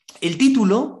El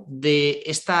título de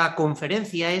esta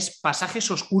conferencia es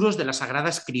Pasajes oscuros de la Sagrada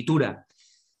Escritura.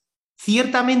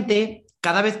 Ciertamente,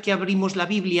 cada vez que abrimos la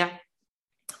Biblia,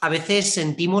 a veces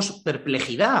sentimos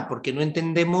perplejidad porque no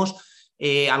entendemos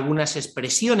algunas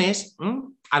expresiones,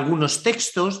 algunos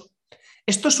textos.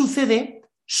 Esto sucede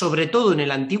sobre todo en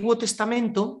el Antiguo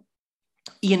Testamento,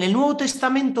 y en el Nuevo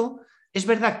Testamento es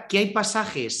verdad que hay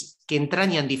pasajes que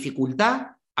entrañan dificultad,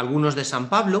 algunos de San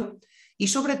Pablo, y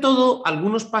sobre todo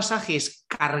algunos pasajes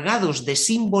cargados de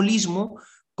simbolismo,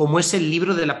 como es el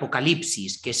libro del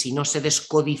Apocalipsis, que si no se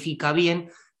descodifica bien,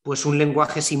 pues un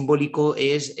lenguaje simbólico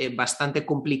es bastante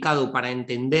complicado para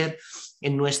entender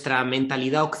en nuestra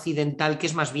mentalidad occidental, que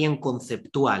es más bien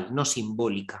conceptual, no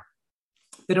simbólica.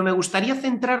 Pero me gustaría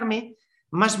centrarme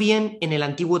más bien en el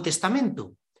Antiguo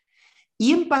Testamento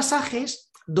y en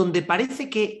pasajes donde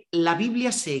parece que la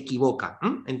Biblia se equivoca.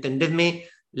 Entendedme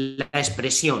la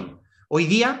expresión. Hoy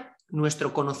día,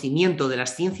 nuestro conocimiento de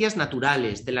las ciencias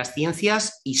naturales, de las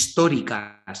ciencias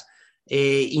históricas,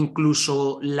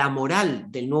 incluso la moral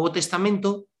del Nuevo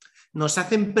Testamento, nos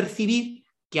hacen percibir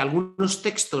que algunos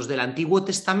textos del Antiguo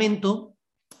Testamento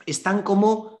están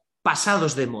como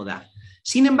pasados de moda.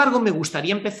 Sin embargo, me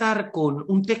gustaría empezar con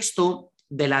un texto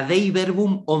de la Dei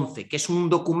Verbum 11, que es un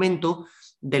documento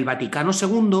del Vaticano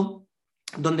II,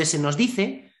 donde se nos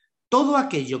dice: todo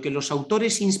aquello que los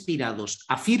autores inspirados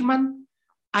afirman,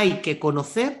 hay que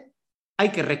reconocer,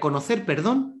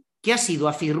 que ha sido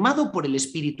afirmado por el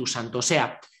Espíritu Santo. O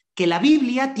sea, que la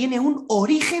Biblia tiene un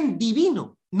origen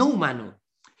divino, no humano,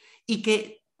 y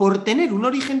que por tener un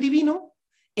origen divino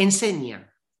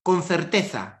enseña con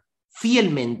certeza,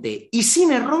 fielmente y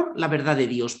sin error la verdad de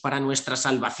Dios para nuestra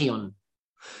salvación.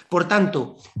 Por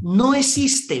tanto, no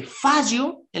existe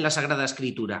fallo en la Sagrada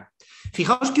Escritura.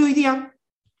 Fijaos que hoy día,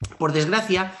 por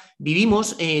desgracia,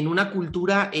 vivimos en una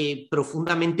cultura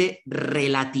profundamente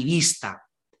relativista,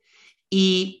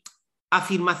 y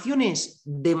afirmaciones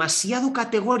demasiado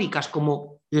categóricas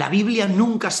como la Biblia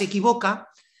nunca se equivoca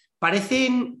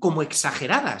parecen como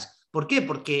exageradas. ¿Por qué?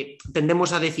 Porque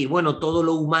tendemos a decir, bueno, todo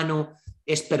lo humano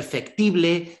es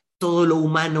perfectible, todo lo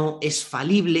humano es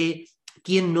falible,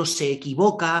 ¿quién no se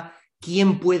equivoca?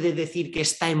 ¿Quién puede decir que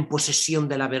está en posesión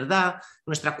de la verdad?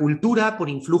 Nuestra cultura, por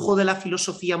influjo de la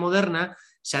filosofía moderna,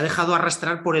 se ha dejado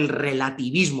arrastrar por el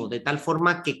relativismo, de tal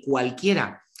forma que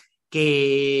cualquiera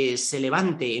que se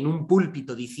levante en un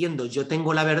púlpito diciendo yo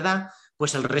tengo la verdad,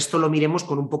 pues el resto lo miremos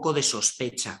con un poco de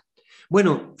sospecha.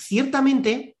 Bueno,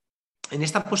 ciertamente en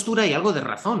esta postura hay algo de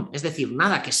razón, es decir,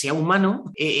 nada que sea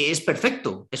humano es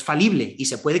perfecto, es falible y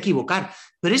se puede equivocar,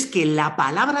 pero es que la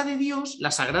palabra de Dios,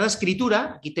 la Sagrada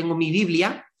Escritura, aquí tengo mi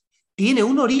Biblia, tiene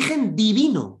un origen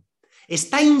divino,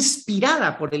 está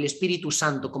inspirada por el Espíritu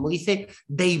Santo, como dice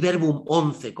Dei Verbum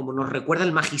 11, como nos recuerda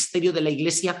el magisterio de la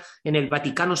Iglesia en el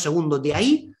Vaticano II. De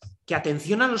ahí que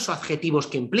atención a los adjetivos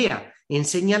que emplea,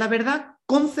 enseña la verdad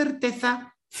con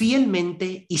certeza,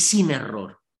 fielmente y sin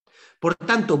error. Por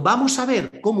tanto, vamos a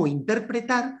ver cómo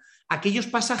interpretar aquellos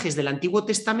pasajes del Antiguo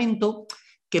Testamento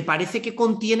que parece que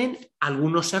contienen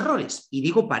algunos errores, y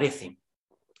digo parece.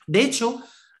 De hecho,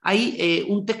 hay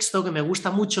un texto que me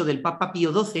gusta mucho del Papa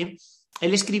Pío XII.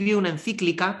 Él escribió una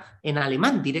encíclica en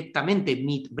alemán directamente,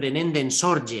 Mit brennenden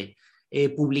Sorge,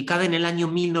 publicada en el año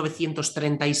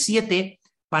 1937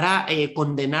 para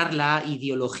condenar la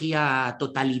ideología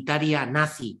totalitaria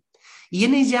nazi. Y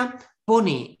en ella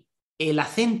pone el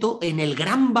acento en el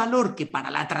gran valor que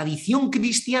para la tradición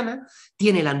cristiana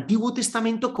tiene el Antiguo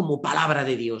Testamento como palabra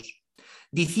de Dios,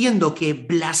 diciendo que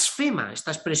blasfema,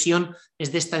 esta expresión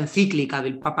es de esta encíclica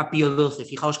del Papa Pío XII,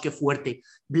 fijaos qué fuerte,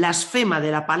 blasfema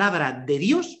de la palabra de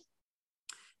Dios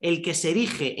el que se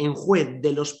erige en juez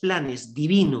de los planes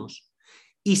divinos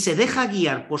y se deja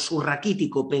guiar por su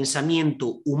raquítico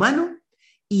pensamiento humano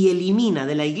y elimina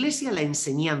de la Iglesia la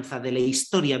enseñanza de la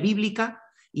historia bíblica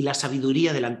y la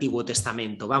sabiduría del Antiguo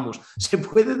Testamento. Vamos, se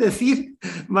puede decir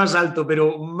más alto,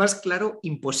 pero más claro,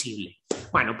 imposible.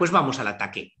 Bueno, pues vamos al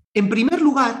ataque. En primer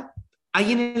lugar,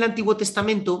 hay en el Antiguo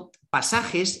Testamento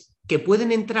pasajes que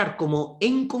pueden entrar como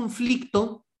en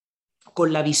conflicto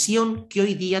con la visión que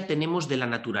hoy día tenemos de la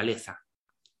naturaleza.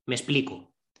 Me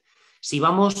explico. Si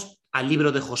vamos al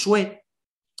libro de Josué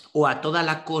o a toda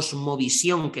la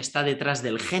cosmovisión que está detrás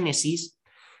del Génesis,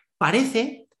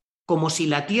 parece como si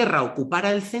la Tierra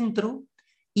ocupara el centro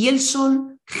y el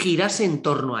Sol girase en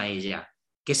torno a ella,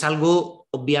 que es algo,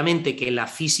 obviamente, que la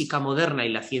física moderna y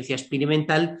la ciencia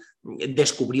experimental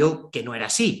descubrió que no era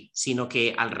así, sino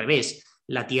que al revés,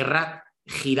 la Tierra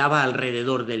giraba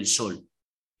alrededor del Sol.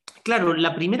 Claro,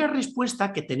 la primera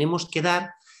respuesta que tenemos que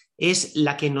dar es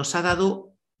la que nos ha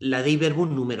dado la Dei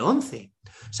Verbum número 11.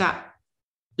 O sea,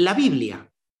 la Biblia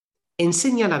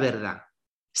enseña la verdad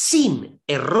sin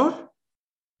error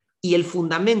y el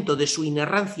fundamento de su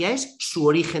inerrancia es su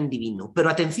origen divino. Pero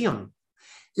atención,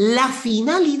 la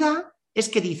finalidad es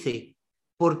que dice,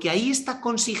 porque ahí está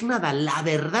consignada la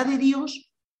verdad de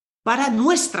Dios para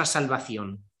nuestra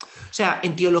salvación. O sea,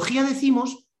 en teología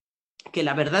decimos que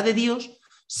la verdad de Dios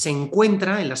se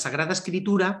encuentra en la Sagrada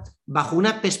Escritura bajo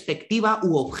una perspectiva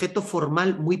u objeto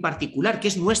formal muy particular, que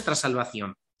es nuestra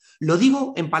salvación. Lo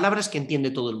digo en palabras que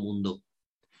entiende todo el mundo.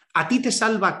 ¿A ti te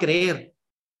salva creer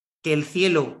que el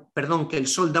que el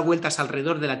sol da vueltas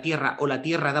alrededor de la Tierra o la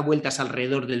Tierra da vueltas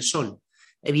alrededor del sol?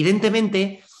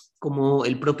 Evidentemente, como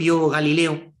el propio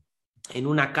Galileo, en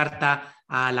una carta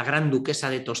a la gran duquesa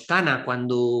de Toscana,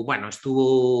 cuando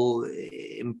estuvo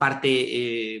en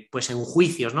parte pues en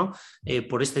juicios, ¿no?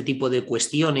 Por este tipo de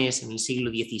cuestiones en el siglo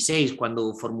XVI,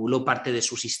 cuando formuló parte de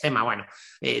su sistema,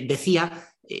 decía,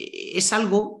 es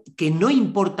algo que no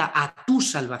importa a tu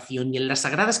salvación, y en la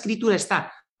Sagrada Escritura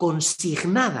está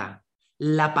consignada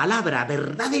la palabra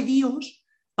verdad de Dios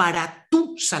para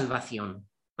tu salvación.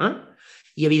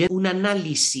 Y evidentemente un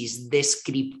análisis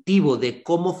descriptivo de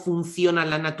cómo funciona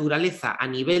la naturaleza a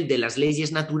nivel de las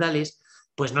leyes naturales,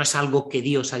 pues no es algo que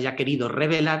Dios haya querido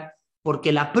revelar,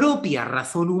 porque la propia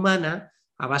razón humana,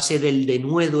 a base del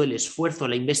denuedo, el esfuerzo,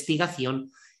 la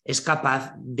investigación, es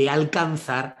capaz de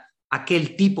alcanzar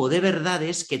aquel tipo de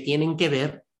verdades que tienen que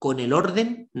ver con el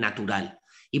orden natural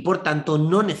y por tanto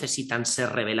no necesitan ser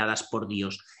reveladas por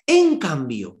Dios. En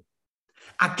cambio,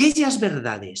 aquellas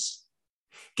verdades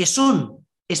que son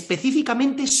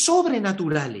específicamente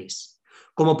sobrenaturales,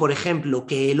 como por ejemplo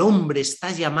que el hombre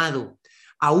está llamado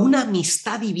a una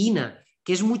amistad divina,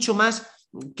 que es mucho más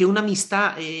que una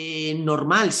amistad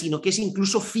normal, sino que es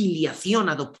incluso filiación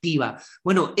adoptiva.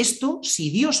 Bueno, esto, si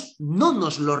Dios no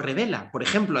nos lo revela, por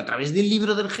ejemplo, a través del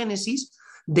libro del Génesis,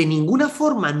 de ninguna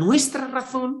forma nuestra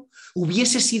razón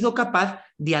hubiese sido capaz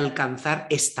de alcanzar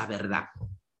esta verdad.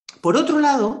 Por otro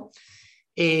lado,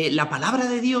 la palabra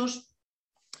de Dios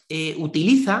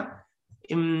utiliza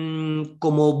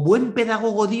como buen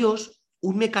pedagogo Dios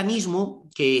un mecanismo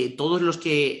que todos los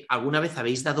que alguna vez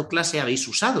habéis dado clase habéis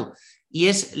usado, y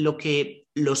es lo que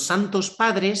los santos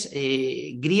padres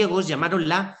griegos llamaron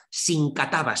la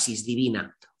sincatábasis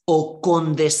divina o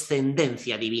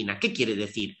condescendencia divina. ¿Qué quiere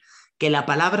decir? Que la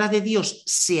palabra de Dios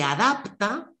se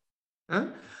adapta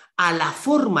a la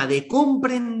forma de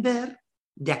comprender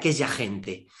de aquella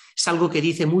gente. Es algo que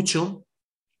dice mucho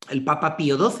el Papa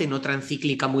Pío XII en otra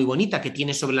encíclica muy bonita que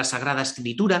tiene sobre la Sagrada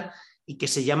Escritura y que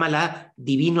se llama la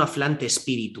Divino Aflante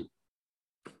Spiritu.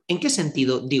 ¿En qué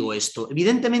sentido digo esto?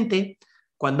 Evidentemente,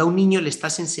 cuando a un niño le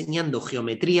estás enseñando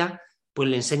geometría, pues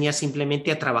le enseñas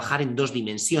simplemente a trabajar en dos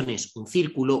dimensiones, un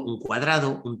círculo, un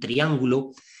cuadrado, un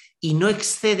triángulo, y no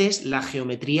excedes la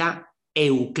geometría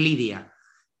euclídea.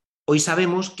 Hoy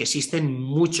sabemos que existen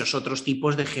muchos otros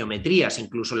tipos de geometrías,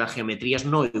 incluso las geometrías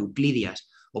no euclídeas.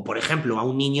 O, por ejemplo, a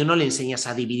un niño no le enseñas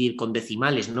a dividir con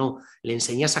decimales, no, le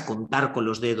enseñas a contar con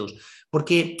los dedos.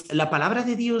 Porque la palabra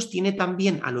de Dios tiene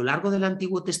también a lo largo del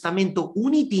Antiguo Testamento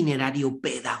un itinerario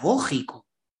pedagógico.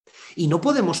 Y no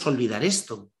podemos olvidar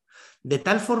esto. De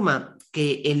tal forma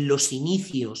que en los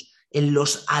inicios, en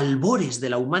los albores de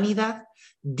la humanidad,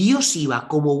 Dios iba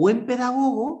como buen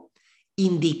pedagogo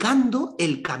indicando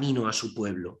el camino a su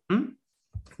pueblo.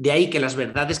 De ahí que las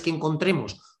verdades que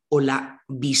encontremos o la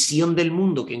visión del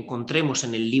mundo que encontremos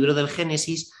en el libro del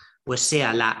Génesis, pues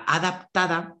sea la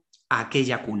adaptada a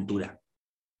aquella cultura.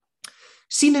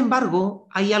 Sin embargo,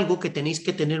 hay algo que tenéis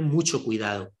que tener mucho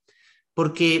cuidado,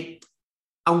 porque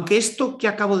aunque esto que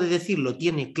acabo de decir lo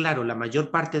tiene claro la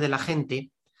mayor parte de la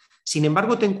gente, sin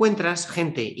embargo te encuentras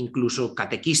gente, incluso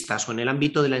catequistas o en el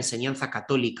ámbito de la enseñanza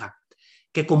católica,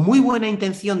 que con muy buena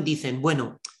intención dicen,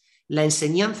 bueno, la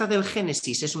enseñanza del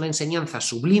Génesis es una enseñanza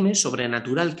sublime,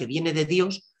 sobrenatural, que viene de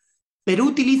Dios, pero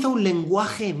utiliza un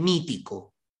lenguaje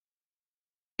mítico.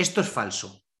 Esto es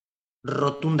falso,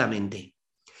 rotundamente,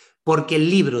 porque el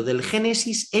libro del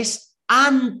Génesis es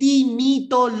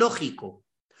antimitológico,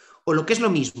 o lo que es lo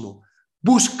mismo,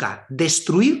 busca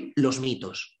destruir los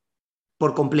mitos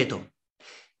por completo.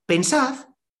 Pensad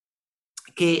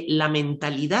que la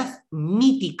mentalidad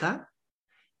mítica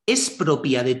es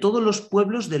propia de todos los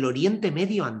pueblos del Oriente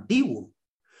Medio antiguo.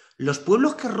 Los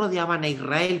pueblos que rodeaban a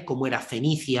Israel, como era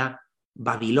Fenicia,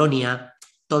 Babilonia,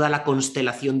 toda la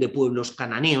constelación de pueblos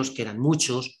cananeos, que eran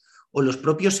muchos, o los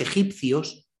propios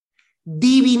egipcios,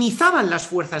 divinizaban las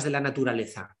fuerzas de la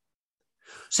naturaleza.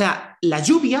 O sea, la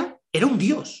lluvia era un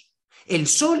dios, el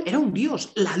sol era un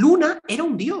dios, la luna era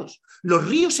un dios, los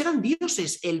ríos eran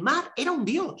dioses, el mar era un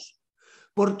dios,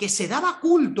 porque se daba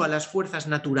culto a las fuerzas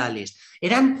naturales.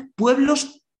 Eran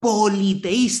pueblos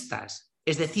politeístas,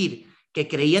 es decir, que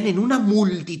creían en una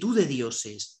multitud de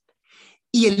dioses.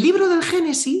 Y el libro del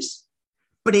Génesis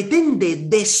pretende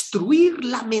destruir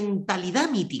la mentalidad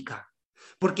mítica,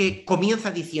 porque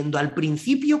comienza diciendo, al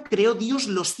principio creó Dios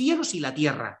los cielos y la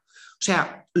tierra. O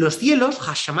sea, los cielos,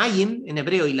 Hashamayim en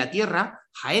hebreo, y la tierra,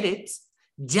 Haeretz,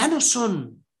 ya no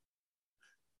son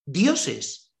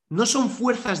dioses, no son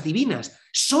fuerzas divinas,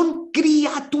 son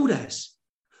criaturas,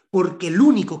 porque el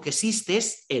único que existe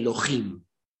es Elohim.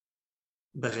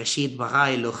 Bereshit bara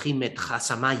Elohim et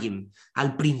Hashamayim.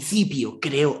 Al principio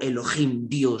creó Elohim,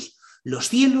 Dios, los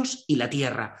cielos y la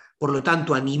tierra. Por lo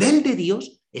tanto, a nivel de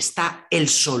Dios está Él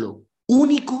solo,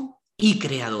 único y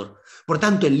creador. Por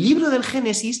tanto, el libro del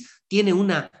Génesis tiene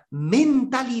una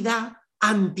mentalidad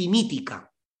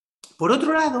antimítica. Por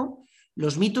otro lado,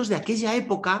 los mitos de aquella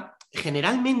época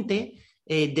generalmente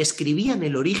describían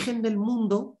el origen del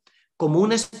mundo como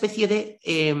una especie de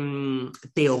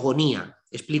teogonía.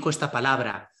 Explico esta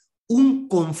palabra. Un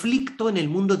conflicto en el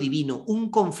mundo divino, un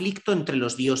conflicto entre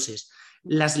los dioses.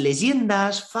 Las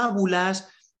leyendas, fábulas,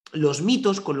 los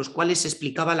mitos con los cuales se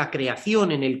explicaba la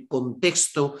creación en el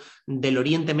contexto del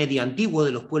Oriente Medio antiguo,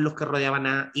 de los pueblos que rodeaban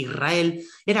a Israel,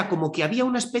 era como que había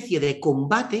una especie de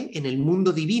combate en el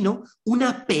mundo divino,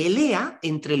 una pelea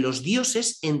entre los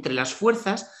dioses, entre las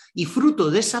fuerzas, y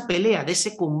fruto de esa pelea, de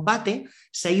ese combate,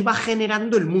 se iba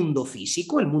generando el mundo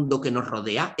físico, el mundo que nos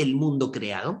rodea, el mundo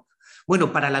creado.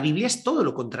 Bueno, para la Biblia es todo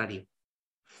lo contrario.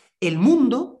 El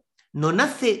mundo no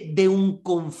nace de un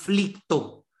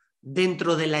conflicto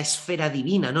dentro de la esfera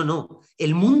divina, no.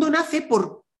 El mundo nace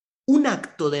por un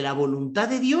acto de la voluntad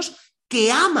de Dios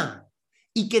que ama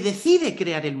y que decide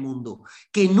crear el mundo,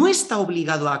 que no está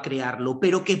obligado a crearlo,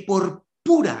 pero que por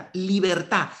pura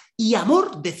libertad y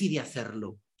amor decide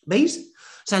hacerlo. ¿Veis?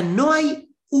 O sea, no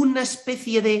hay una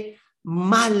especie de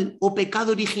mal o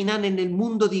pecado original en el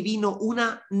mundo divino,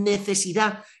 una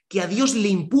necesidad que a Dios le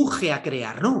empuje a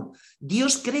crear, no.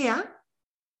 Dios crea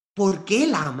porque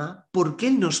Él ama, porque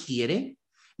Él nos quiere.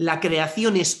 La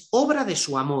creación es obra de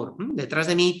su amor. Detrás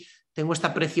de mí tengo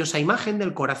esta preciosa imagen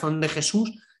del corazón de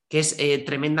Jesús, que es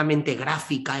tremendamente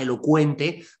gráfica,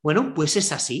 elocuente. Bueno, pues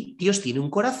es así. Dios tiene un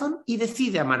corazón y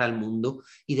decide amar al mundo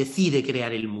y decide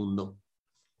crear el mundo.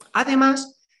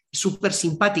 Además, súper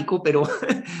simpático, pero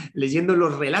leyendo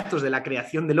los relatos de la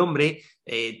creación del hombre,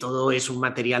 todo es un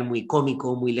material muy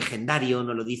cómico, muy legendario,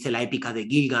 nos lo dice la épica de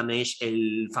Gilgamesh,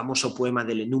 el famoso poema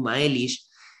del Enuma Elish.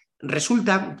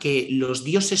 Resulta que los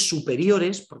dioses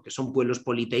superiores, porque son pueblos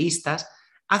politeístas,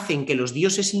 hacen que los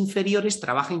dioses inferiores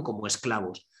trabajen como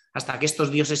esclavos, hasta que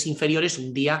estos dioses inferiores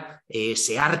un día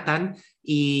se hartan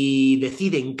y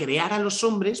deciden crear a los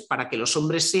hombres para que los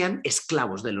hombres sean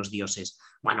esclavos de los dioses.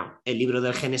 Bueno, el libro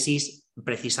del Génesis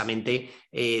precisamente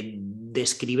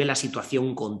describe la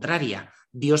situación contraria.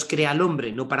 Dios crea al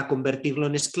hombre no para convertirlo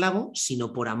en esclavo,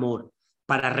 sino por amor,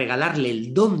 para regalarle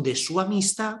el don de su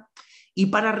amistad y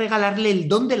para regalarle el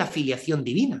don de la filiación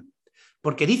divina.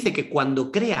 Porque dice que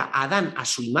cuando crea a Adán a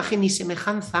su imagen y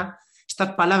semejanza,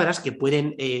 estas palabras que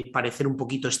pueden parecer un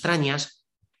poquito extrañas,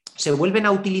 se vuelven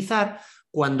a utilizar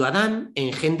cuando Adán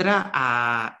engendra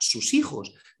a sus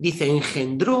hijos. Dice,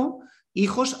 engendró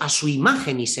hijos a su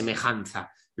imagen y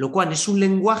semejanza, lo cual es un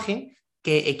lenguaje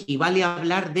que equivale a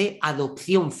hablar de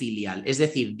adopción filial. Es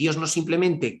decir, Dios no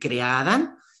simplemente crea a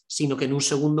Adán, sino que en un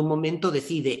segundo momento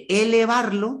decide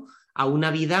elevarlo a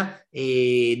una vida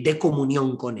de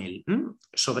comunión con él,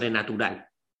 sobrenatural.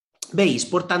 ¿Veis?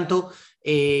 Por tanto,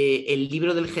 el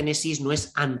libro del Génesis no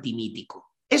es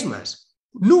antimítico. Es más,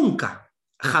 nunca,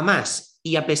 jamás,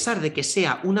 y a pesar de que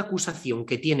sea una acusación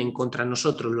que tienen contra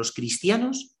nosotros los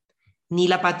cristianos, ni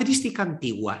la patrística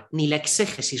antigua ni la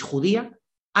exégesis judía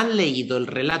han leído el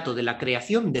relato de la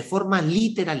creación de forma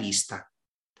literalista,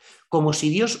 como si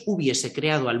Dios hubiese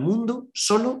creado al mundo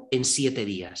solo en 7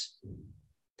 días.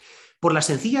 Por la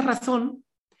sencilla razón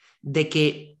de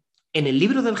que en el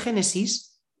libro del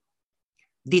Génesis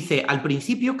dice, al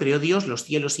principio creó Dios los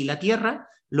cielos y la tierra,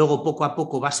 luego poco a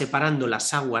poco va separando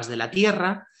las aguas de la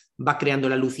tierra, va creando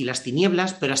la luz y las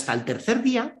tinieblas, pero hasta el tercer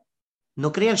día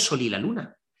no crea el sol y la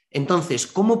luna. Entonces,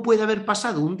 ¿cómo puede haber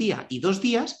pasado un día y 2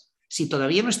 días si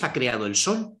todavía no está creado el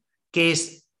sol, que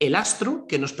es el astro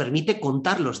que nos permite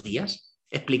contar los días?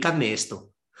 Explicadme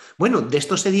esto. Bueno, de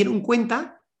esto se dieron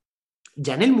cuenta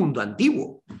ya en el mundo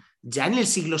antiguo, ya en el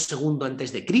siglo II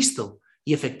antes de Cristo,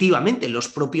 y efectivamente los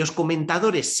propios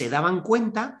comentadores se daban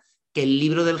cuenta que el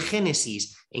libro del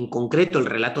Génesis, en concreto el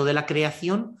relato de la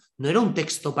creación, no era un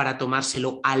texto para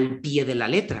tomárselo al pie de la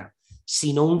letra,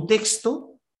 sino un texto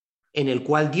en el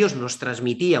cual Dios nos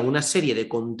transmitía una serie de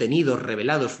contenidos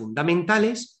revelados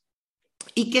fundamentales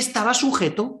y que estaba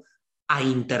sujeto a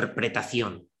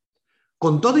interpretación.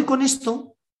 Con todo y con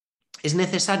esto, es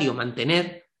necesario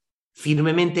mantener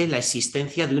firmemente la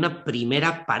existencia de una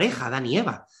primera pareja, Adán y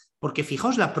Eva, porque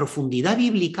fijaos la profundidad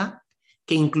bíblica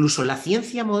que incluso la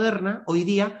ciencia moderna hoy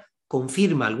día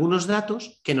confirma algunos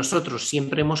datos que nosotros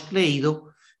siempre hemos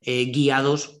creído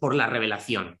guiados por la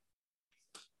revelación.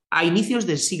 A inicios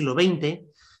del siglo XX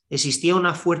existía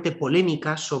una fuerte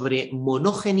polémica sobre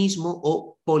monogenismo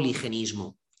o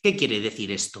poligenismo. ¿Qué quiere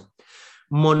decir esto?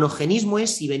 Monogenismo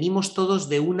es si venimos todos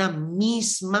de una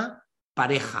misma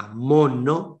pareja,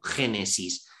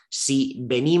 monogénesis. Si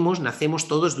nacemos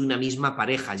todos de una misma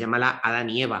pareja, llámala Adán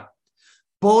y Eva.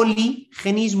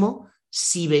 Poligenismo,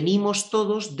 si venimos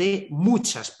todos de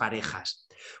muchas parejas.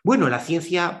 Bueno, la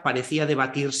ciencia parecía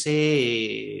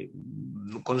debatirse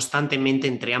constantemente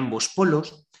entre ambos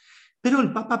polos, pero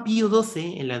el Papa Pío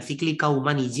XII, en la encíclica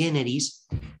Humani Generis,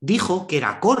 dijo que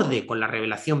era acorde con la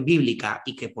revelación bíblica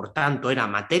y que por tanto era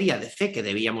materia de fe que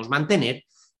debíamos mantener,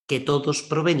 que todos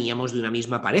proveníamos de una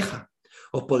misma pareja.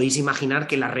 Os podéis imaginar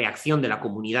que la reacción de la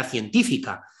comunidad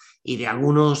científica y de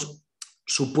algunos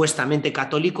supuestamente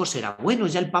católicos era, bueno,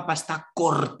 ya el Papa está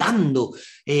cortando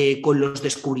con los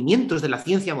descubrimientos de la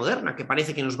ciencia moderna, que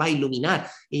parece que nos va a iluminar,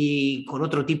 y con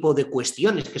otro tipo de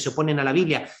cuestiones que se oponen a la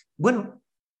Biblia. Bueno,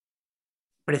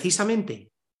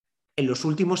 precisamente en los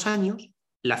últimos años,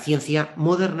 la ciencia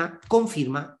moderna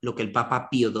confirma lo que el Papa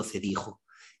Pío XII dijo.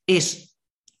 Es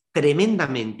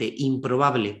tremendamente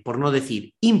improbable, por no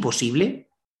decir imposible,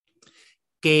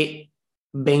 que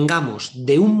vengamos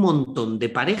de un montón de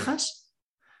parejas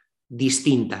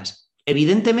distintas.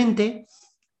 Evidentemente,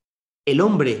 el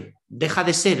hombre deja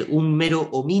de ser un mero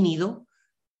homínido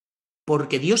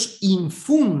porque Dios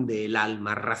infunde el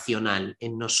alma racional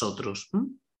en nosotros.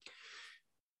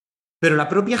 Pero la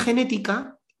propia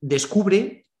genética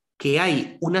descubre que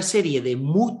hay una serie de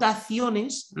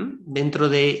mutaciones dentro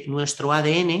de nuestro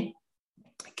ADN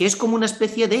que es como una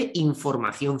especie de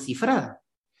información cifrada.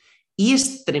 Y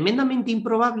es tremendamente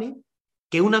improbable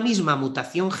que una misma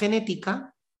mutación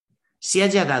genética se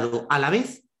haya dado a la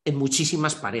vez en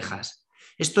muchísimas parejas.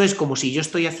 Esto es como si yo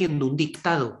estoy haciendo un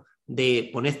dictado de,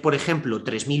 poned por ejemplo,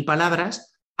 3.000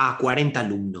 palabras a 40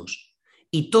 alumnos.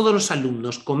 Y todos los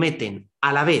alumnos cometen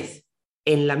a la vez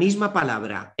en la misma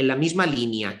palabra, en la misma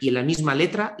línea y en la misma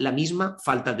letra la misma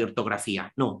falta de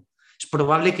ortografía. No, es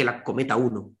probable que la cometa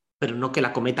uno, pero no que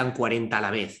la cometan 40 a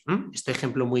la vez. Este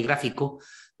ejemplo muy gráfico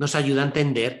nos ayuda a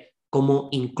entender cómo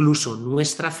incluso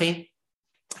nuestra fe,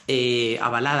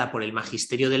 avalada por el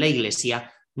magisterio de la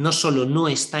Iglesia, no solo no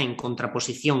está en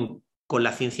contraposición con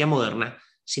la ciencia moderna,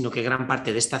 sino que gran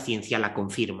parte de esta ciencia la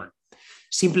confirma.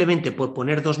 Simplemente por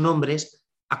poner dos nombres,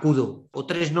 acudo, o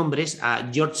tres nombres, a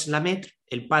Georges Lemaitre,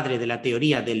 el padre de la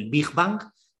teoría del Big Bang,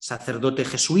 sacerdote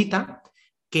jesuita,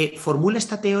 que formula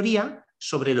esta teoría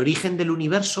sobre el origen del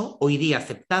universo, hoy día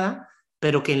aceptada,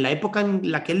 pero que en la época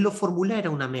en la que él lo formula era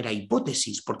una mera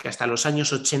hipótesis, porque hasta los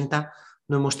años 80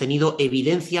 no hemos tenido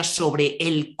evidencia sobre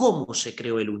el cómo se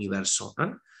creó el universo,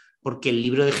 ¿eh? Porque el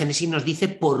libro de Génesis nos dice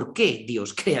por qué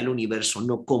Dios crea el universo,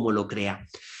 no cómo lo crea.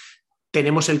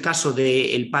 Tenemos el caso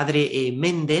del padre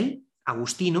Mendel,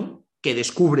 Agustino, que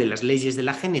descubre las leyes de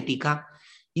la genética,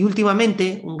 y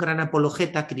últimamente un gran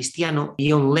apologeta cristiano,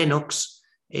 John Lennox,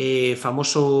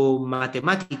 famoso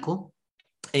matemático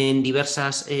en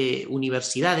diversas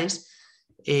universidades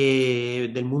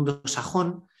del mundo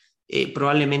sajón,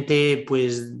 probablemente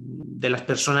pues, de las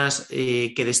personas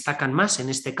que destacan más en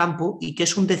este campo y que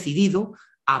es un decidido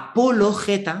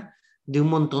apologeta de un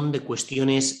montón de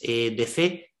cuestiones de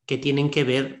fe que tienen que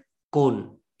ver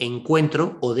con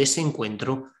encuentro o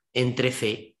desencuentro entre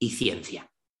fe y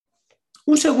ciencia.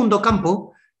 Un segundo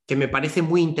campo que me parece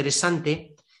muy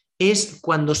interesante es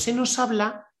cuando se nos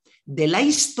habla de la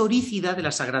historicidad de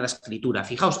la Sagrada Escritura.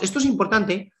 Fijaos, esto es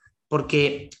importante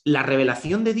porque la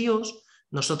revelación de Dios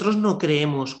nosotros no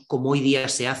creemos como hoy día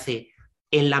se hace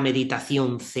en la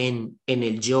meditación zen, en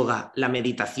el yoga, la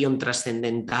meditación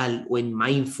trascendental o en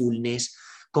mindfulness,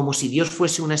 como si Dios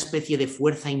fuese una especie de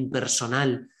fuerza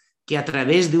impersonal que a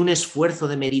través de un esfuerzo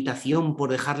de meditación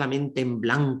por dejar la mente en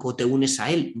blanco te unes a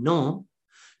Él. No,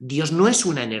 Dios no es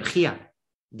una energía,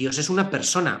 Dios es una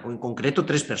persona, o en concreto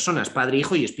tres personas, Padre,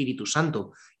 Hijo y Espíritu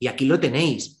Santo. Y aquí lo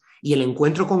tenéis. Y el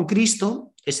encuentro con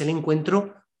Cristo es el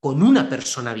encuentro con una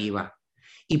persona viva.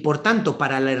 Y por tanto,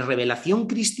 para la revelación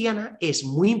cristiana es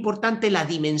muy importante la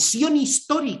dimensión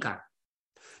histórica.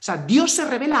 O sea, Dios se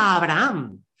revela a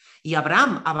Abraham y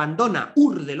Abraham abandona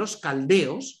Ur de los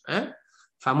Caldeos,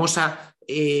 famosa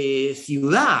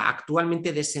ciudad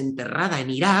actualmente desenterrada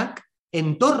en Irak,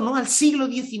 en torno al siglo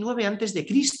XIX a.C.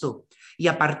 Y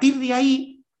a partir de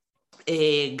ahí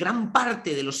gran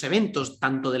parte de los eventos,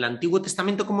 tanto del Antiguo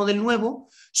Testamento como del Nuevo,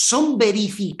 son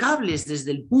verificables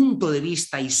desde el punto de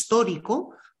vista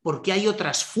histórico, porque hay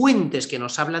otras fuentes que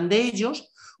nos hablan de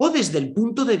ellos, o desde el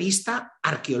punto de vista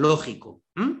arqueológico.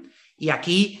 Y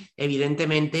aquí,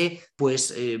 evidentemente,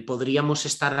 pues podríamos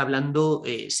estar hablando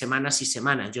semanas y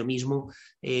semanas. Yo mismo,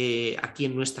 aquí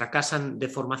en nuestra casa de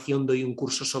formación, doy un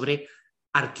curso sobre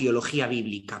arqueología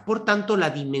bíblica. Por tanto, la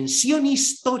dimensión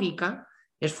histórica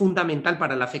es fundamental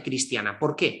para la fe cristiana.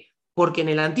 ¿Por qué? Porque en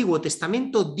el Antiguo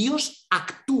Testamento Dios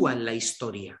actúa en la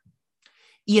historia.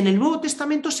 Y en el Nuevo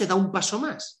Testamento se da un paso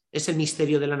más. Es el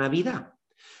misterio de la Navidad.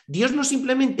 Dios no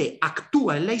simplemente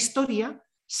actúa en la historia,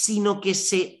 sino que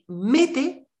se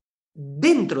mete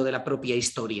dentro de la propia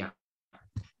historia.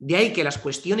 De ahí que las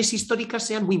cuestiones históricas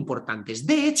sean muy importantes.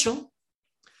 De hecho,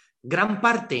 gran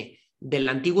parte del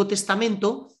Antiguo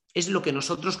Testamento es lo que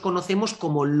nosotros conocemos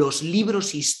como los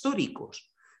libros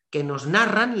históricos, que nos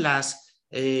narran las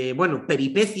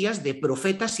peripecias de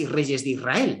profetas y reyes de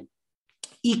Israel,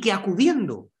 y que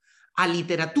acudiendo a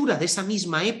literatura de esa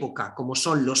misma época, como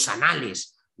son los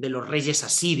anales de los reyes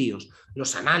asirios,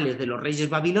 los anales de los reyes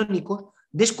babilónicos,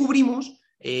 descubrimos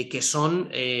que son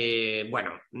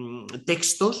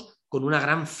textos con una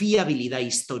gran fiabilidad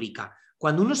histórica.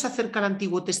 Cuando uno se acerca al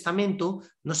Antiguo Testamento,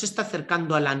 no se está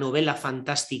acercando a la novela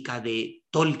fantástica de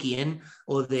Tolkien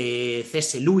o de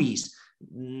C.S. Lewis.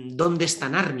 ¿Dónde está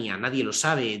Narnia? Nadie lo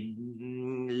sabe.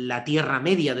 La Tierra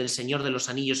Media del Señor de los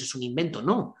Anillos es un invento.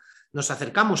 No, nos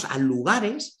acercamos a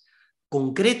lugares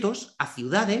concretos, a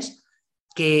ciudades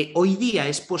que hoy día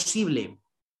es posible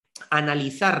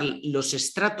analizar los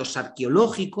estratos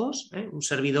arqueológicos. Un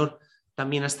servidor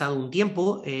también ha estado un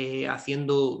tiempo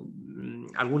haciendo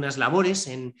algunas labores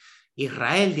en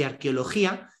Israel de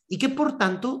arqueología, y que por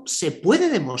tanto se puede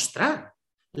demostrar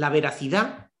la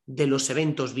veracidad de los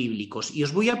eventos bíblicos. Y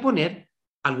os voy a poner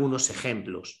algunos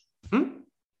ejemplos.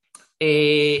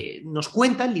 Nos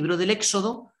cuenta el libro del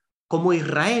Éxodo cómo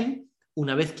Israel,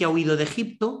 una vez que ha huido de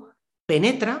Egipto,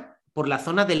 penetra por la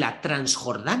zona de la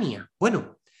Transjordania.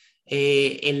 Bueno,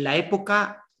 en la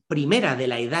época primera de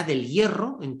la Edad del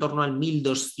Hierro, en torno al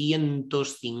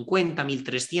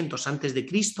 1250-1300 antes de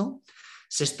Cristo,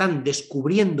 se están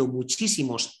descubriendo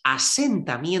muchísimos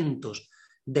asentamientos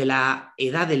de la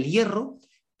Edad del Hierro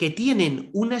que tienen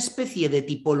una especie de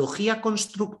tipología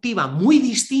constructiva muy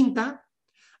distinta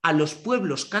a los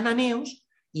pueblos cananeos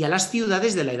y a las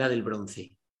ciudades de la Edad del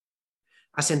Bronce.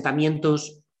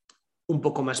 Asentamientos un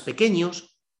poco más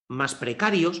pequeños, más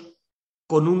precarios,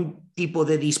 con un tipo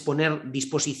de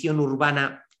disposición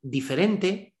urbana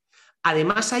diferente.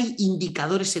 Además, hay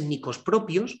indicadores étnicos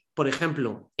propios. Por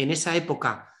ejemplo, en esa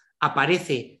época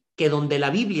aparece que donde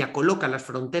la Biblia coloca las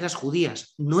fronteras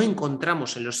judías no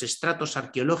encontramos en los estratos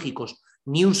arqueológicos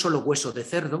ni un solo hueso de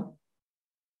cerdo,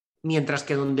 mientras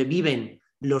que donde viven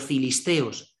los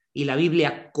filisteos y la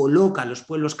Biblia coloca a los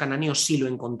pueblos cananeos sí lo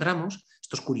encontramos.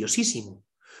 Esto es curiosísimo.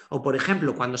 O, por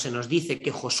ejemplo, cuando se nos dice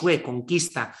que Josué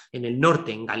conquista en el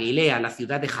norte, en Galilea, la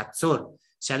ciudad de Hatzor,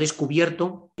 se ha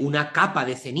descubierto una capa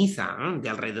de ceniza de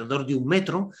alrededor de 1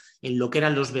 metro en lo que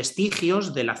eran los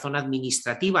vestigios de la zona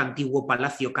administrativa, antiguo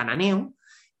palacio cananeo,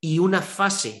 y una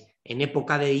fase en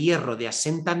época de hierro de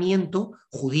asentamiento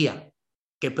judía,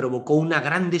 que provocó una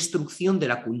gran destrucción de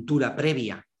la cultura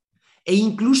previa, e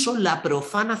incluso la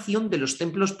profanación de los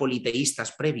templos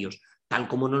politeístas previos, tal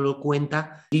como nos lo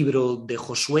cuenta el libro de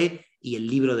Josué y el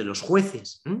libro de los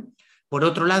jueces. Por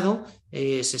otro lado,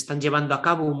 se están llevando a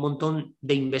cabo un montón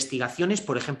de investigaciones,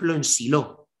 por ejemplo, en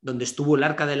Silo, donde estuvo el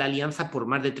Arca de la Alianza por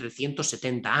más de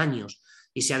 370 años,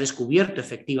 y se ha descubierto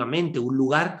efectivamente un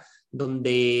lugar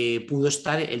donde pudo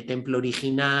estar el templo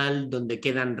original, donde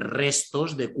quedan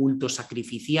restos de culto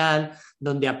sacrificial,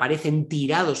 donde aparecen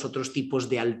tirados otros tipos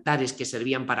de altares que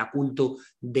servían para culto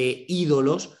de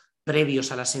ídolos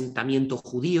previos al asentamiento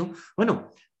judío. Bueno,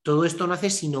 todo esto no hace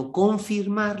sino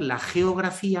confirmar la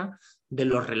geografía de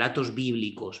los relatos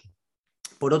bíblicos.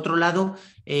 Por otro lado,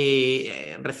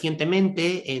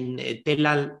 recientemente en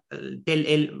Tel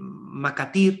el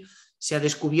Makatir se ha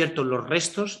descubierto los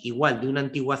restos, igual, de una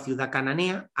antigua ciudad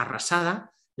cananea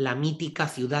arrasada, la mítica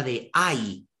ciudad de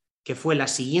Ai, que fue la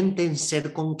siguiente en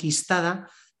ser conquistada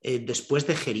después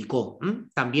de Jericó.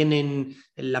 También en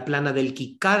la plana del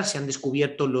Kikar se han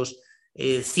descubierto los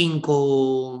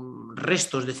 5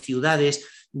 restos de ciudades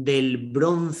del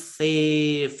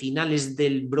bronce, finales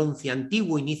del bronce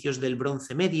antiguo, inicios del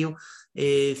bronce medio,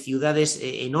 ciudades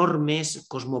enormes,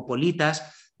 cosmopolitas,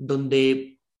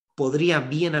 donde podría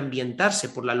bien ambientarse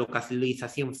por la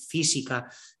localización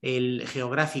física,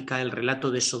 geográfica, el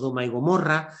relato de Sodoma y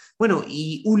Gomorra, bueno,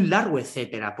 y un largo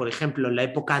etcétera. Por ejemplo, en la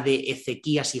época de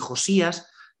Ezequías y Josías,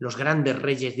 los grandes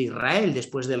reyes de Israel,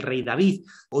 después del rey David.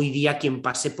 Hoy día quien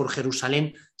pase por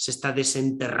Jerusalén se está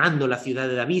desenterrando la ciudad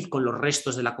de David con los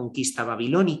restos de la conquista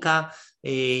babilónica.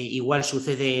 Igual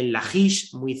sucede en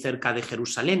Lachish, muy cerca de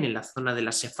Jerusalén, en la zona de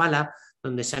la Sefala,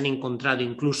 donde se han encontrado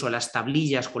incluso las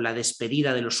tablillas con la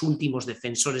despedida de los últimos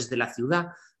defensores de la ciudad,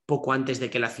 poco antes de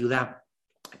que la ciudad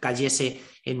cayese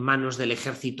en manos del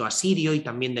ejército asirio y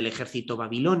también del ejército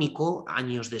babilónico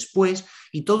años después,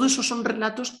 y todo eso son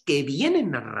relatos que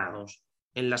vienen narrados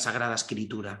en la Sagrada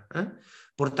Escritura.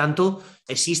 Por tanto,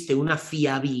 existe una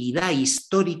fiabilidad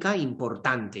histórica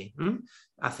importante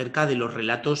acerca de los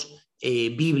relatos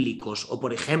bíblicos, o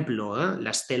por ejemplo,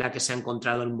 la estela que se ha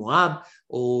encontrado en Moab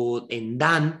o en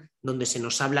Dan, donde se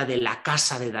nos habla de la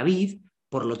casa de David.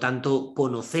 Por lo tanto,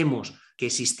 conocemos que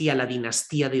existía la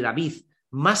dinastía de David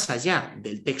más allá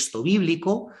del texto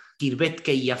bíblico. Kirbet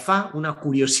Keiafá, una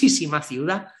curiosísima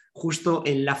ciudad justo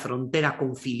en la frontera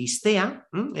con Filistea,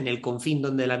 en el confín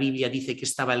donde la Biblia dice que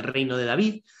estaba el reino de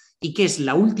David, y que es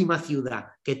la última ciudad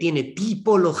que tiene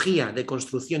tipología de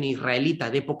construcción israelita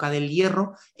de época del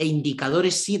Hierro e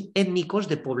indicadores étnicos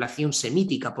de población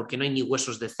semítica, porque no hay ni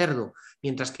huesos de cerdo,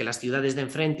 mientras que las ciudades de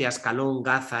enfrente, Ascalón,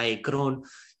 Gaza, Ecrón,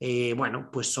 bueno,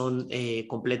 pues son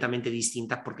completamente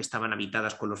distintas porque estaban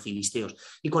habitadas con los filisteos.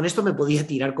 Y con esto me podía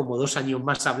tirar como 2 años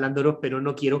más hablándolos, pero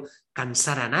no quiero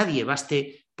cansar a nadie.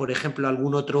 Baste, por ejemplo,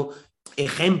 algún otro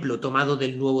ejemplo tomado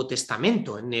del Nuevo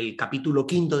Testamento. En el capítulo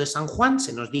 5 de San Juan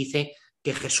se nos dice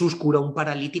que Jesús cura a un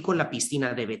paralítico en la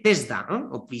piscina de Betesda,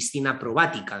 o piscina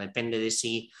probática, depende de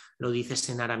si lo dices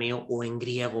en arameo o en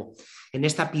griego. En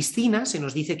esta piscina se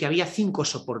nos dice que había 5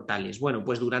 soportales. Bueno,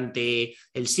 pues durante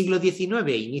el siglo XIX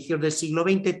e inicios del siglo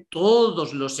XX,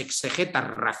 todos los exegetas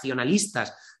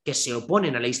racionalistas que se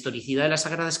oponen a la historicidad de la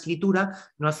Sagrada Escritura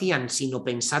no hacían sino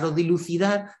pensar o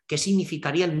dilucidar qué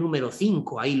significaría el número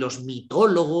 5. Hay los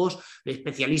mitólogos,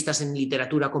 especialistas en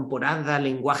literatura comparada,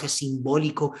 lenguaje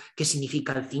simbólico, qué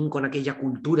significa el 5 en aquella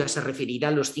cultura, se referirá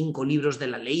a los 5 libros de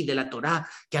la ley, de la Torá,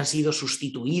 que han sido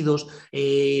sustituidos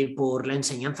por la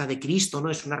enseñanza de Cristo,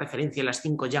 ¿no? Es una referencia a las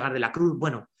 5 llagas de la cruz.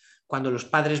 Bueno, cuando los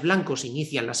padres blancos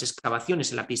inician las excavaciones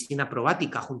en la piscina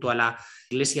probática junto a la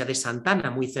iglesia de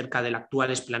Santana, muy cerca de la actual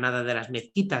explanada de las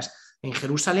mezquitas en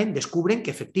Jerusalén, descubren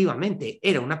que efectivamente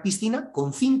era una piscina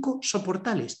con 5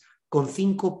 soportales, con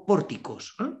 5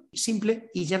 pórticos, simple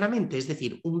y llanamente, es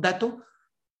decir, un dato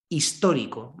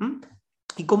histórico.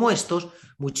 Y como estos,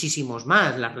 muchísimos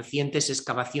más. Las recientes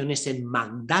excavaciones en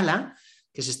Magdala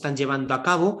que se están llevando a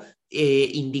cabo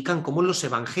indican cómo los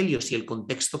evangelios y el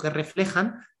contexto que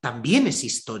reflejan también es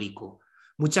histórico.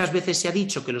 Muchas veces se ha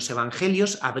dicho que los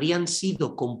evangelios habrían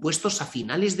sido compuestos a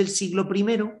finales del siglo I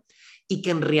y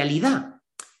que en realidad,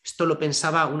 esto lo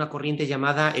pensaba una corriente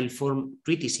llamada el Form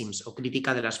Criticism o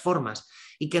crítica de las formas,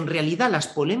 y que en realidad las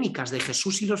polémicas de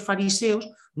Jesús y los fariseos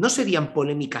no serían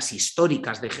polémicas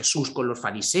históricas de Jesús con los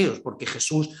fariseos, porque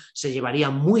Jesús se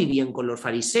llevaría muy bien con los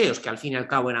fariseos, que al fin y al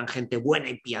cabo eran gente buena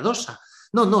y piadosa.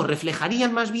 No,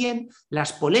 reflejarían más bien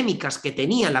las polémicas que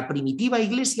tenía la primitiva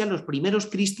iglesia, los primeros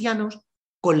cristianos,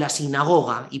 con la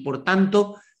sinagoga, y por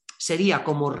tanto sería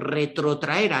como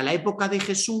retrotraer a la época de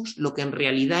Jesús lo que en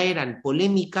realidad eran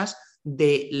polémicas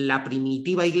de la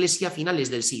primitiva iglesia a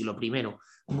finales del siglo I,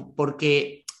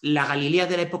 porque la Galilea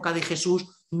de la época de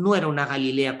Jesús no era una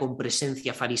Galilea con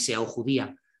presencia farisea o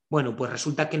judía. Bueno, pues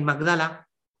resulta que en Magdala,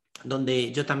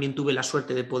 donde yo también tuve la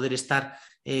suerte de poder estar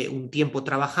un tiempo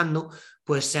trabajando,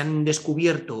 pues se han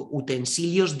descubierto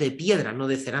utensilios de piedra, no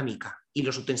de cerámica, y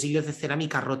los utensilios de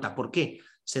cerámica rota. ¿Por qué?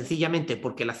 Sencillamente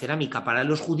porque la cerámica para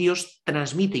los judíos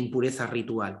transmite impureza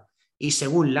ritual y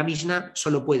según la Mishnah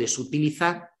solo puedes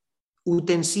utilizar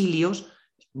utensilios,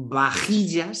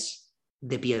 vajillas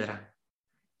de piedra.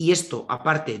 Y esto,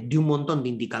 aparte de un montón de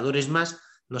indicadores más,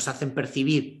 nos hacen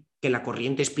percibir que la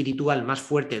corriente espiritual más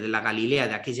fuerte de la Galilea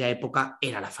de aquella época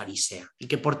era la farisea y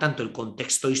que por tanto el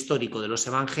contexto histórico de los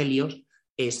evangelios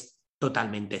es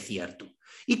totalmente cierto.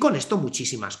 Y con esto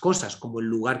muchísimas cosas, como el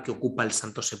lugar que ocupa el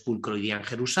Santo Sepulcro hoy día en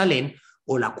Jerusalén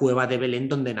o la cueva de Belén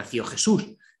donde nació Jesús,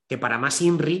 que para más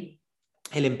INRI,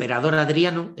 el emperador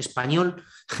Adriano, español,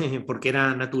 porque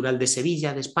era natural de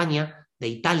Sevilla, de España, de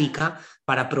Itálica,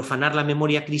 para profanar la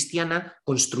memoria cristiana,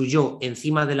 construyó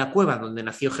encima de la cueva donde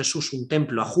nació Jesús un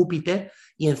templo a Júpiter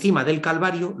y encima del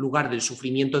Calvario, lugar del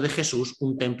sufrimiento de Jesús,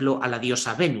 un templo a la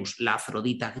diosa Venus, la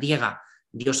Afrodita griega,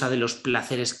 diosa de los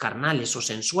placeres carnales o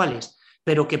sensuales,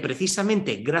 pero que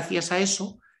precisamente gracias a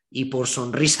eso y por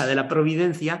sonrisa de la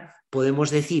providencia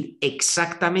podemos decir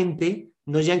exactamente,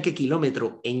 no ya en qué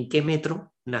kilómetro, en qué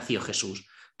metro nació Jesús,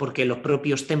 porque los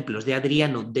propios templos de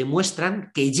Adriano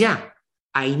demuestran que ya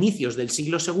a inicios del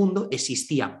siglo II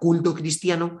existía culto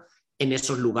cristiano en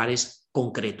esos lugares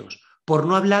concretos. Por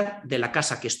no hablar de la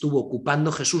casa que estuvo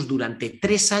ocupando Jesús durante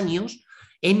 3 años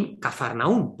en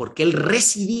Cafarnaún, porque él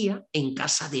residía en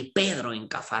casa de Pedro en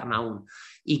Cafarnaún.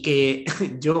 Y que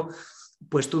yo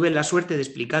pues tuve la suerte de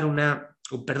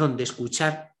de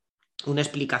escuchar una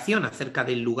explicación acerca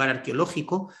del lugar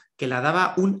arqueológico que la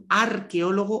daba un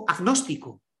arqueólogo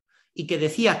agnóstico y que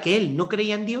decía que él no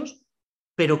creía en Dios,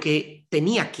 pero que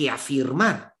tenía que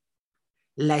afirmar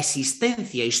la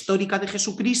existencia histórica de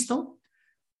Jesucristo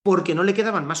porque no le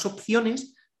quedaban más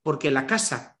opciones, porque la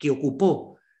casa que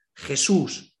ocupó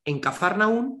Jesús en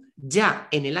Cafarnaún ya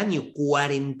en el año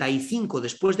 45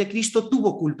 después de Cristo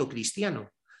tuvo culto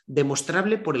cristiano,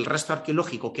 demostrable por el rastro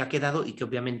arqueológico que ha quedado y que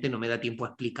obviamente no me da tiempo a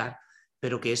explicar,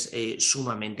 pero que es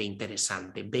sumamente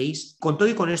interesante. ¿Veis? Con todo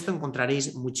y con esto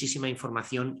encontraréis muchísima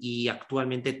información y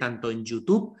actualmente tanto en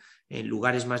YouTube, en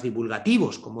lugares más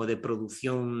divulgativos como de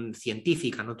producción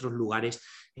científica, en otros lugares,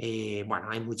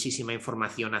 hay muchísima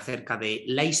información acerca de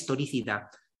la historicidad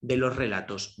de los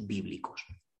relatos bíblicos.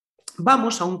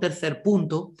 Vamos a un tercer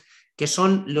punto, que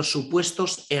son los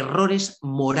supuestos errores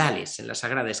morales en la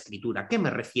Sagrada Escritura. ¿Qué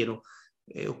me refiero?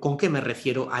 ¿Con qué me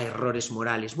refiero a errores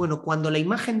morales? Bueno, cuando la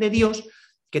imagen de Dios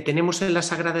que tenemos en la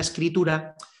Sagrada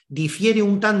Escritura difiere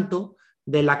un tanto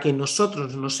de la que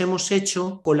nosotros nos hemos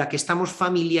hecho, con la que estamos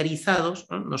familiarizados,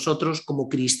 ¿no?, nosotros como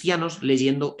cristianos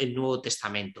leyendo el Nuevo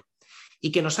Testamento,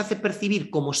 y que nos hace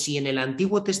percibir como si en el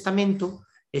Antiguo Testamento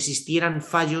existieran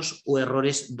fallos o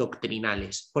errores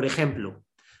doctrinales. Por ejemplo,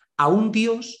 a un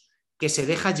Dios que se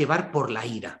deja llevar por la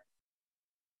ira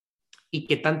y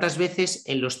que tantas veces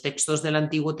en los textos del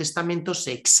Antiguo Testamento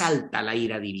se exalta la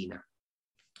ira divina.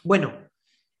 Bueno,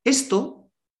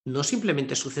 esto no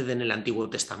simplemente sucede en el Antiguo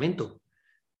Testamento.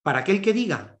 Para aquel que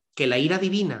diga que la ira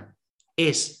divina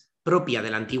es propia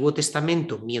del Antiguo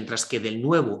Testamento, mientras que del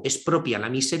Nuevo es propia la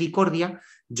misericordia,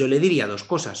 yo le diría 2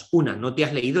 cosas. Una, no te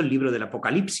has leído el libro del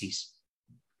Apocalipsis,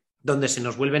 donde se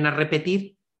nos vuelven a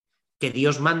repetir que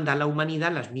Dios manda a la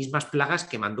humanidad las mismas plagas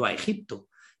que mandó a Egipto,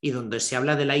 y donde se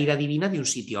habla de la ira divina de un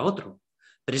sitio a otro.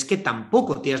 Pero es que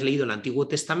tampoco te has leído el Antiguo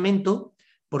Testamento,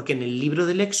 porque en el libro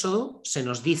del Éxodo se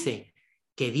nos dice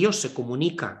que Dios se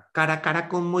comunica cara a cara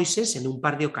con Moisés en un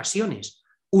par de ocasiones.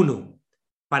 Uno,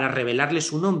 para revelarle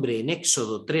su nombre en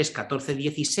Éxodo 3, 14,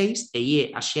 16,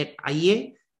 Eye, Asher,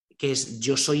 Aye, que es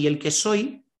yo soy el que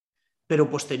soy, pero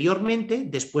posteriormente,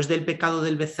 después del pecado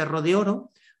del becerro de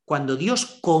oro, cuando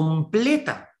Dios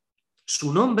completa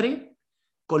su nombre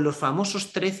con los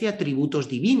famosos 13 atributos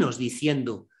divinos,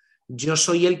 diciendo yo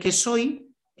soy el que soy,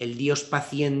 el Dios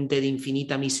paciente de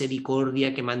infinita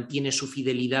misericordia que mantiene su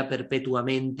fidelidad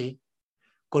perpetuamente,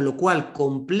 con lo cual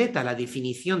completa la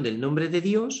definición del nombre de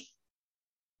Dios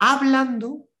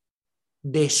hablando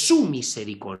de su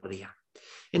misericordia.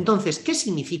 Entonces, ¿qué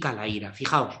significa la ira?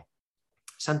 Fijaos,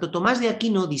 Santo Tomás de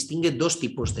Aquino distingue 2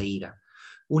 tipos de ira.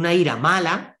 Una ira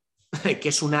mala, que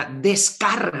es una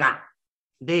descarga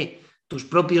de tus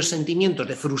propios sentimientos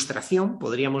de frustración,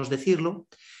 podríamos decirlo,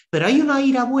 pero hay una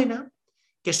ira buena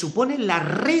que supone la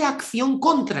reacción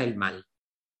contra el mal.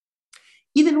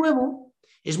 Y de nuevo,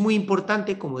 es muy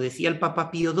importante, como decía el Papa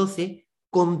Pío XII,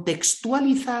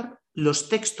 contextualizar los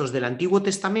textos del Antiguo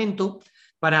Testamento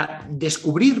para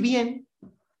descubrir bien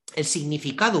el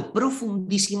significado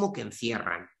profundísimo que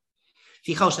encierran.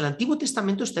 Fijaos, el Antiguo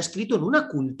Testamento está escrito en una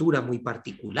cultura muy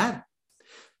particular,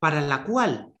 para la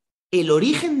cual el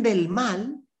origen del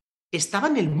mal estaba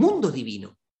en el mundo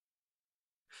divino.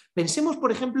 Pensemos,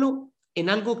 por ejemplo, en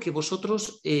algo que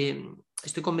vosotros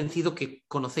estoy convencido que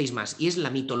conocéis más, y es la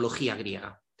mitología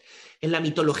griega. En la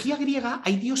mitología griega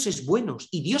hay dioses buenos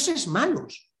y dioses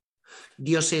malos.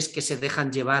 Dioses que se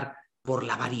dejan llevar por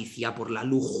la avaricia, por la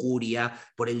lujuria,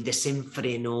 por el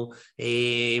desenfreno,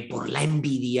 por la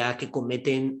envidia, que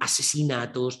cometen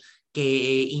asesinatos,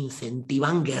 que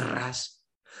incentivan guerras.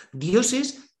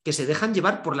 Dioses que se dejan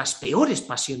llevar por las peores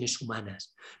pasiones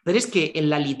humanas. Pero es que en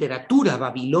la literatura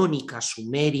babilónica,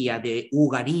 sumeria, de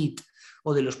Ugarit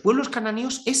o de los pueblos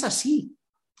cananeos es así.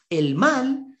 El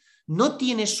mal no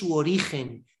tiene su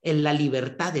origen en la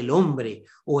libertad del hombre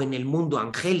o en el mundo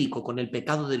angélico con el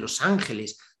pecado de los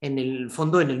ángeles, en el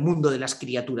fondo en el mundo de las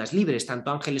criaturas libres,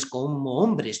 tanto ángeles como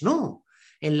hombres, no.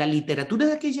 En la literatura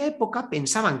de aquella época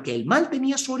pensaban que el mal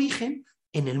tenía su origen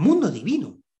en el mundo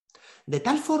divino. De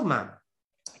tal forma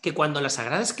que cuando la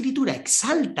Sagrada Escritura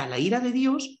exalta la ira de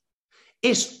Dios,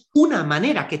 es una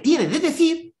manera que tiene de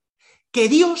decir que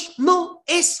Dios no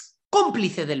es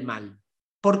cómplice del mal.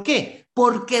 ¿Por qué?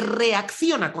 Porque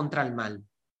reacciona contra el mal.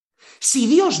 Si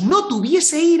Dios no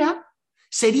tuviese ira,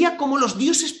 sería como los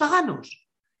dioses paganos,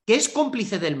 que es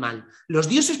cómplice del mal. Los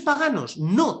dioses paganos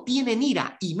no tienen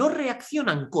ira y no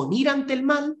reaccionan con ira ante el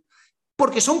mal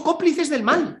porque son cómplices del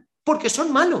mal, porque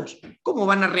son malos. ¿Cómo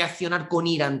van a reaccionar con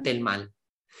ira ante el mal?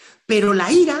 Pero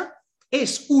la ira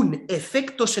es un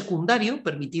efecto secundario,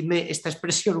 permitidme esta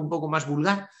expresión un poco más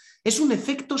vulgar, es un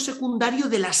efecto secundario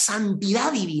de la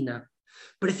santidad divina,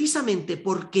 precisamente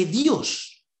porque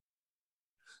Dios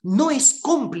no es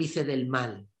cómplice del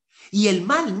mal y el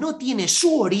mal no tiene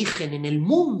su origen en el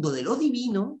mundo de lo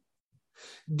divino.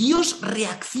 Dios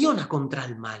reacciona contra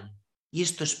el mal y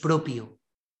esto es propio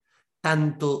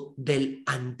tanto del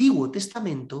Antiguo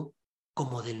Testamento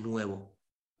como del Nuevo.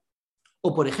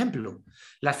 O, por ejemplo,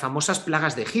 las famosas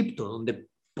plagas de Egipto, donde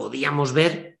podíamos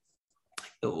ver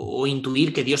o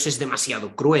intuir que Dios es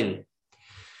demasiado cruel.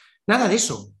 Nada de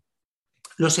eso.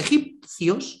 Los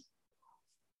egipcios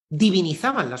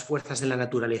divinizaban las fuerzas de la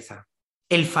naturaleza.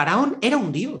 El faraón era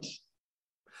un dios.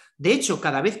 De hecho,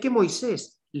 cada vez que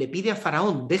Moisés le pide a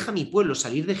Faraón, deja a mi pueblo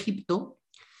salir de Egipto,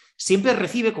 siempre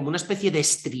recibe como una especie de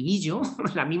estribillo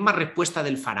la misma respuesta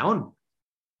del faraón.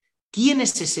 ¿Quién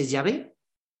es ese Yahvé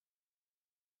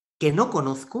que no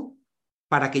conozco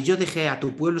para que yo deje a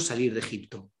tu pueblo salir de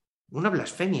Egipto? Una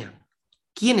blasfemia.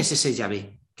 ¿Quién es ese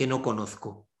Yahvé que no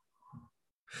conozco?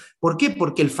 ¿Por qué?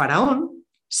 Porque el faraón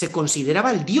se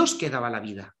consideraba el Dios que daba la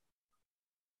vida,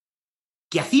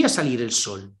 que hacía salir el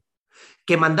sol,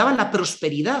 que mandaba la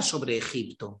prosperidad sobre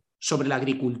Egipto, sobre la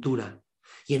agricultura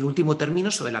y en último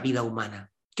término sobre la vida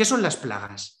humana. ¿Qué son las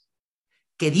plagas?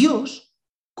 Que Dios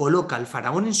coloca al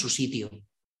faraón en su sitio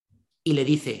y le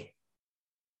dice,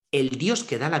 el Dios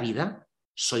que da la vida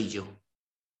soy yo.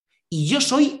 Y yo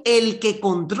soy el que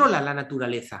controla la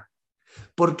naturaleza.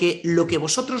 Porque lo que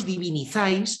vosotros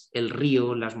divinizáis, el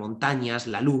río, las montañas,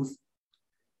 la luz,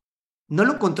 no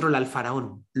lo controla el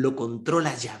faraón, lo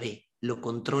controla Yahvé, lo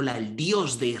controla el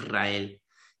Dios de Israel,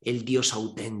 el Dios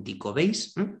auténtico,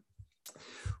 ¿veis?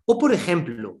 O, por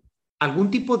ejemplo, algún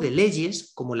tipo de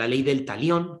leyes, como la ley del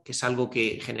talión, que es algo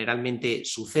que generalmente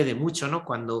sucede mucho, ¿no?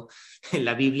 Cuando en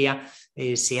la Biblia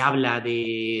se habla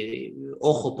de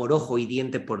ojo por ojo y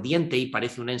diente por diente y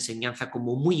parece una enseñanza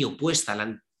como muy opuesta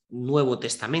al Nuevo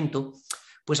Testamento,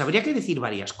 pues habría que decir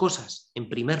varias cosas. En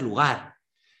primer lugar,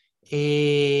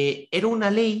 era una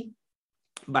ley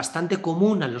bastante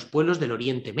común a los pueblos del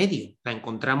Oriente Medio. La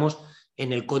encontramos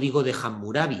en el Código de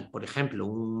Hammurabi, por ejemplo,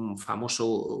 un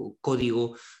famoso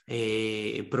código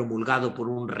promulgado por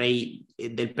un rey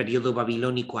del periodo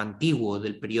babilónico antiguo,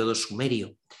 del periodo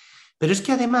sumerio. Pero es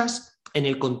que además, en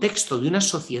el contexto de una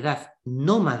sociedad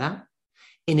nómada,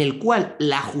 en el cual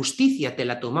la justicia te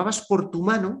la tomabas por tu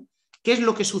mano, ¿qué es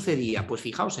lo que sucedía? Pues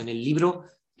fijaos, en el libro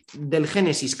del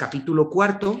Génesis, capítulo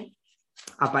 4,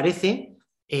 aparece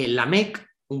Lamec,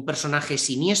 un personaje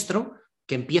siniestro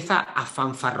que empieza a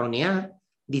fanfarronear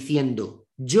diciendo,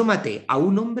 yo maté a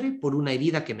un hombre por una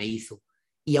herida que me hizo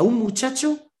y a un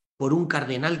muchacho por un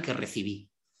cardenal que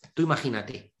recibí. Tú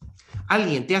imagínate,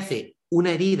 alguien te hace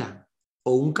una herida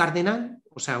o un cardenal,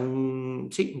 o sea, un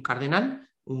cardenal,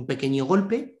 un pequeño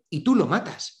golpe y tú lo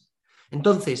matas.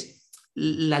 Entonces,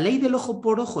 la ley del ojo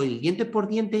por ojo y el diente por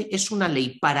diente es una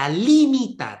ley para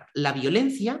limitar la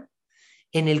violencia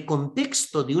en el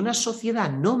contexto de una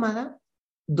sociedad nómada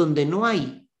donde no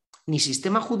hay ni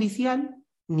sistema judicial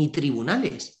ni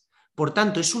tribunales. Por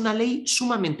tanto, es una ley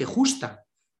sumamente justa,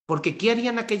 porque ¿qué haría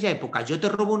en aquella época? Yo te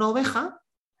robo una oveja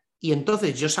y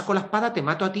entonces yo saco la espada, te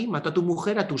mato a ti, mato a tu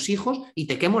mujer, a tus hijos y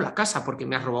te quemo la casa porque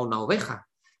me has robado una oveja.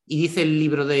 Y dice el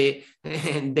libro del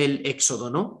Éxodo,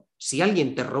 ¿no? Si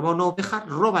alguien te roba una oveja,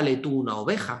 róbale tú una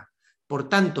oveja. Por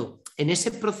tanto, en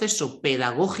ese proceso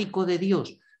pedagógico de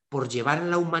Dios por llevar a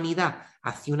la humanidad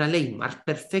hacia una ley más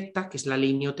perfecta, que es la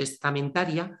ley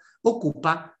neotestamentaria,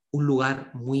 ocupa un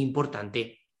lugar muy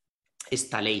importante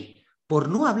esta ley. Por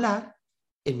no hablar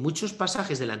en muchos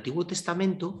pasajes del Antiguo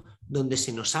Testamento donde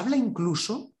se nos habla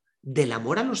incluso del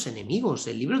amor a los enemigos.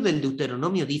 El libro del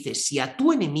Deuteronomio dice, si a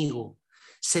tu enemigo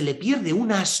se le pierde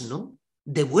un asno,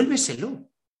 devuélveselo.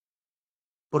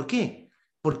 ¿Por qué?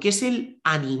 Porque es el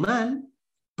animal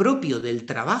propio del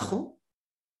trabajo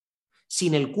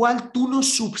sin el cual tú no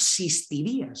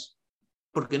subsistirías,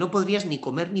 porque no podrías ni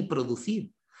comer ni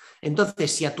producir.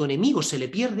 Entonces, si a tu enemigo se le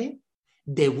pierde,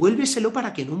 devuélveselo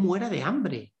para que no muera de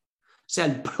hambre. O sea,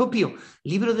 el propio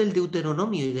libro del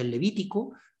Deuteronomio y del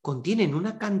Levítico contienen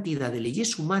una cantidad de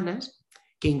leyes humanas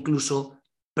que incluso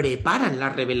preparan la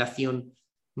revelación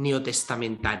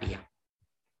neotestamentaria.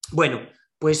 Bueno,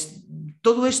 pues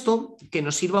todo esto que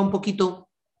nos sirva un poquito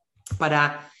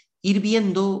para ir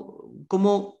viendo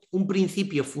como un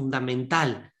principio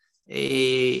fundamental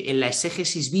en la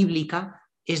exégesis bíblica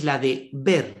es la de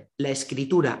ver la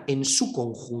Escritura en su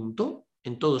conjunto,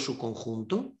 en todo su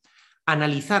conjunto,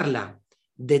 analizarla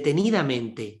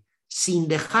detenidamente, sin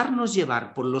dejarnos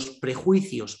llevar por los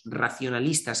prejuicios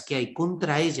racionalistas que hay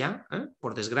contra ella,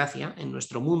 por desgracia, en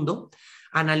nuestro mundo,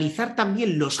 analizar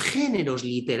también los géneros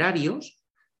literarios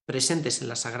presentes en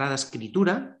la Sagrada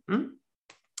Escritura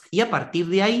y a partir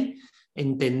de ahí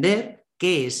entender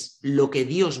qué es lo que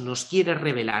Dios nos quiere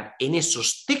revelar en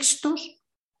esos textos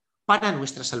para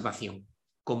nuestra salvación,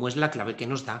 como es la clave que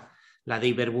nos da la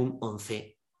Dei Verbum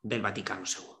 11 del Vaticano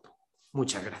II.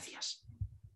 Muchas gracias.